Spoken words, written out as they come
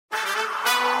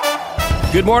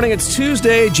Good morning. It's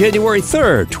Tuesday, January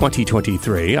 3rd,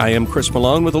 2023. I am Chris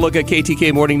Malone with a look at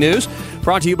KTK Morning News,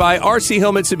 brought to you by RC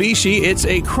Hill Mitsubishi. It's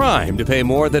a crime to pay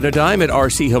more than a dime at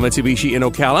RC Hill Mitsubishi in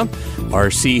Ocala.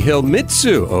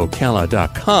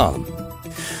 RCHillMitsuOcala.com.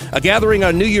 A gathering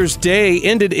on New Year's Day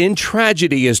ended in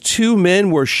tragedy as 2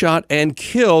 men were shot and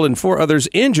killed and 4 others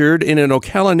injured in an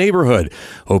Ocala neighborhood.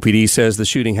 OPD says the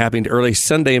shooting happened early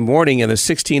Sunday morning in the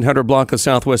 1600 block of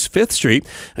Southwest 5th Street.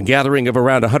 A gathering of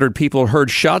around 100 people heard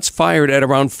shots fired at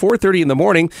around 4:30 in the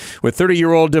morning, with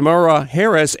 30-year-old Demara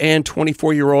Harris and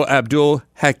 24-year-old Abdul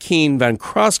Hakeem Van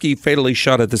Krosky fatally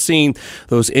shot at the scene.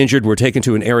 Those injured were taken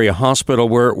to an area hospital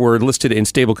where were listed in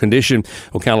stable condition.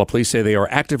 Ocala police say they are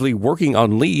actively working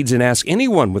on leads and ask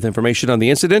anyone with information on the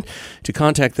incident to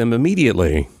contact them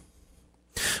immediately.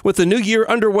 With the new year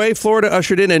underway, Florida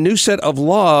ushered in a new set of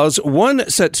laws. One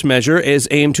such measure is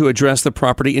aimed to address the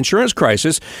property insurance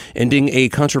crisis, ending a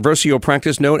controversial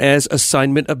practice known as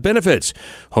assignment of benefits.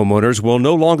 Homeowners will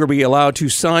no longer be allowed to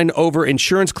sign over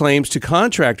insurance claims to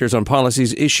contractors on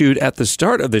policies issued at the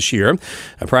start of this year.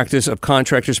 A practice of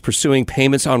contractors pursuing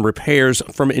payments on repairs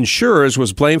from insurers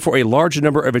was blamed for a large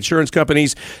number of insurance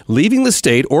companies leaving the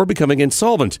state or becoming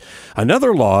insolvent.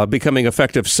 Another law becoming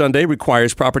effective Sunday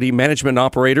requires property management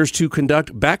operators to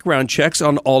conduct background checks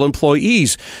on all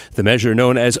employees. The measure,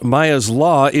 known as Maya's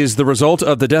Law, is the result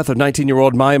of the death of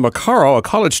 19-year-old Maya Macaro, a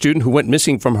college student who went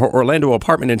missing from her Orlando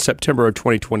apartment in September of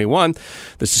 2021.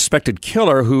 The suspected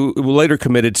killer, who later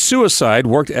committed suicide,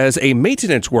 worked as a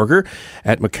maintenance worker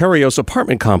at Macario's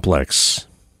apartment complex.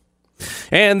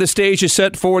 And the stage is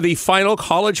set for the final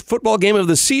college football game of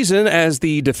the season as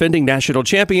the defending national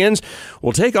champions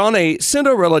will take on a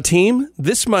Cinderella team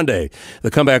this Monday. The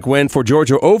comeback win for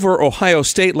Georgia over Ohio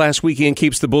State last weekend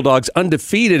keeps the Bulldogs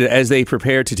undefeated as they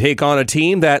prepare to take on a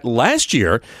team that last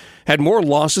year had more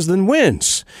losses than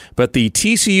wins. But the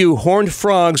TCU Horned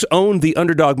Frogs owned the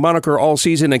underdog moniker all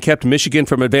season and kept Michigan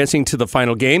from advancing to the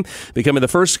final game, becoming the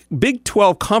first Big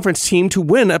 12 conference team to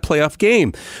win a playoff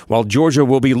game. While Georgia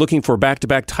will be looking for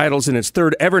back-to-back titles in its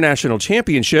third ever national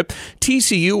championship,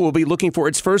 TCU will be looking for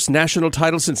its first national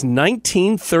title since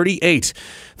 1938.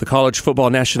 The college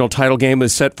football national title game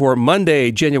is set for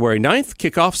Monday, January 9th.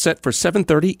 Kickoff set for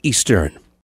 7:30 Eastern.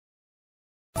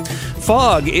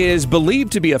 Fog is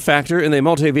believed to be a factor in the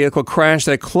multi-vehicle crash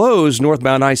that closed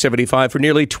northbound I-75 for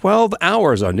nearly 12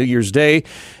 hours on New Year's Day.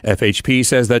 FHP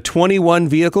says that 21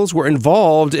 vehicles were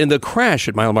involved in the crash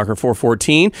at mile marker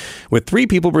 414, with 3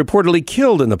 people reportedly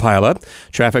killed in the pileup.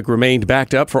 Traffic remained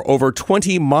backed up for over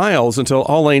 20 miles until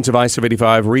all lanes of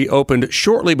I-75 reopened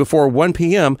shortly before 1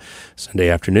 p.m. Sunday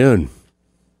afternoon.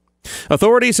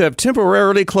 Authorities have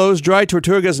temporarily closed Dry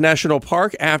Tortugas National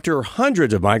Park after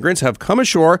hundreds of migrants have come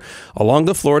ashore along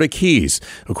the Florida Keys.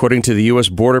 According to the U.S.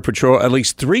 Border Patrol, at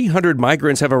least 300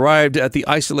 migrants have arrived at the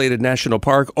isolated national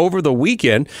park over the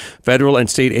weekend. Federal and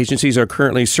state agencies are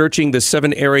currently searching the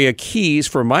 7 area keys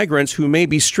for migrants who may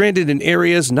be stranded in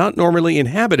areas not normally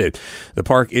inhabited. The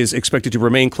park is expected to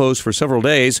remain closed for several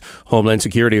days. Homeland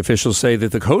Security officials say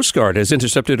that the Coast Guard has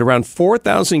intercepted around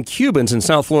 4,000 Cubans in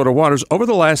South Florida waters over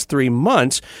the last 3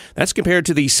 months. That's compared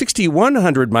to the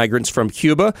 6,100 migrants from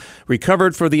Cuba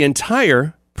recovered for the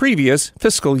entire previous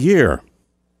fiscal year.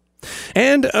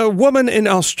 And a woman in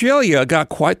Australia got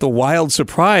quite the wild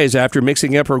surprise after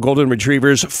mixing up her golden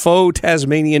retriever's faux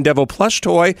Tasmanian devil plush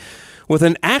toy with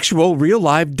an actual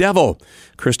real-live devil.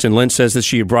 Kristen Lynch says that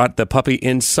she brought the puppy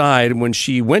inside when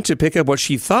she went to pick up what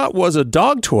she thought was a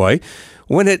dog toy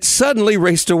when it suddenly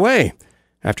raced away.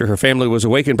 After her family was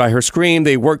awakened by her scream,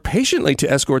 they worked patiently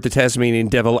to escort the Tasmanian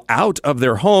devil out of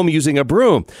their home using a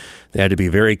broom. They had to be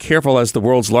very careful as the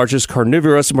world's largest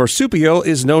carnivorous marsupial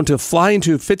is known to fly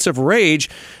into fits of rage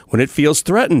when it feels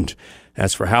threatened.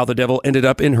 As for how the devil ended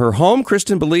up in her home,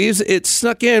 Kristen believes it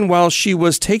snuck in while she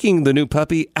was taking the new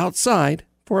puppy outside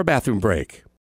for a bathroom break.